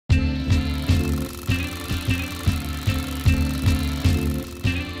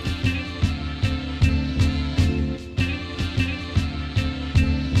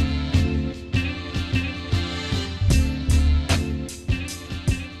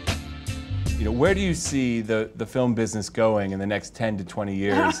where do you see the film business going in the next 10 to 20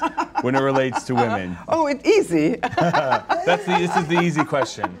 years when it relates to women? Oh, it's easy. This is the easy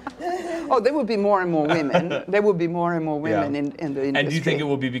question. Oh, there will be more and more women. There will be more and more women in the industry. And do you think it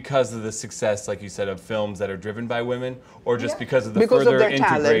will be because of the success, like you said, of films that are driven by women, or just because of the further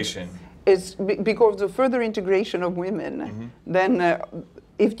integration? It's because of the further integration of women. Then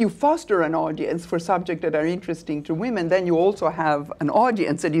if you foster an audience for subjects that are interesting to women, then you also have an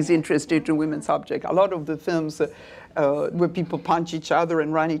audience that is interested to women's subjects. A lot of the films where people punch each other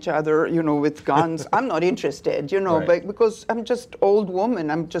and run each other, with guns, I'm not interested, Right. because I'm just old woman.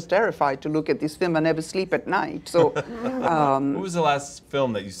 I'm just terrified to look at this film. I never sleep at night. So, what was the last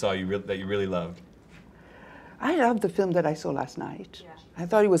film that you saw that you really loved? I loved the film that I saw last night. Yeah. I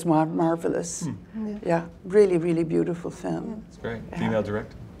thought it was marvelous. Yeah, really, really beautiful film. It's great. Female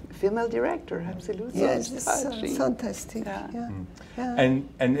director? Female director, absolutely. Yes, it's fantastic. Yeah. Yeah. Yeah.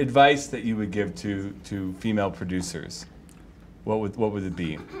 And advice that you would give to female producers, what would it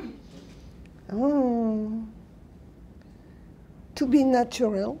be? To be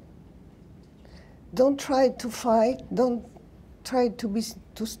natural. Don't try to fight. Don't try to be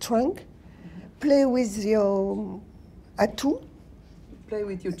too strong. Play with your atu. Play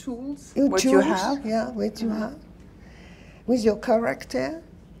with your tools, what you have. Yeah, what you have. With your character.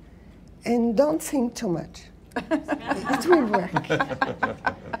 And don't think too much. It will work.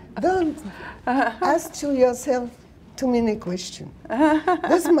 Don't ask to yourself too many questions.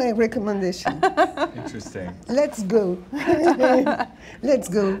 That's my recommendation. Interesting. Let's go. Let's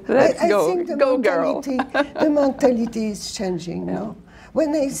go. Let's go. I think the mentality is changing now.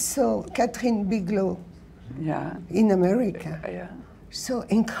 When I saw Catherine Bigelow in America, so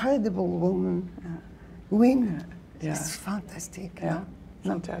incredible woman, it's fantastic. Yeah.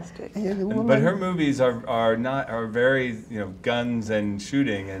 Fantastic. But her movies are very guns and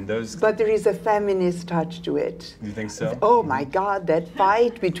shooting and those. But there is a feminist touch to it. You think so? Oh my God, that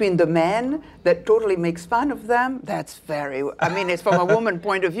fight between the men that totally makes fun of them. That's very. I mean, it's from a woman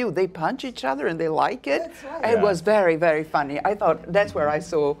point of view. They punch each other and they like it. That's right. It was very, very funny. I thought that's where I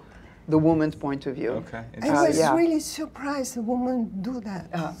saw the woman's point of view. Okay. I was really surprised a woman do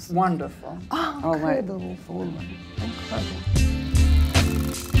that. Wonderful. Oh, incredible woman. Incredible.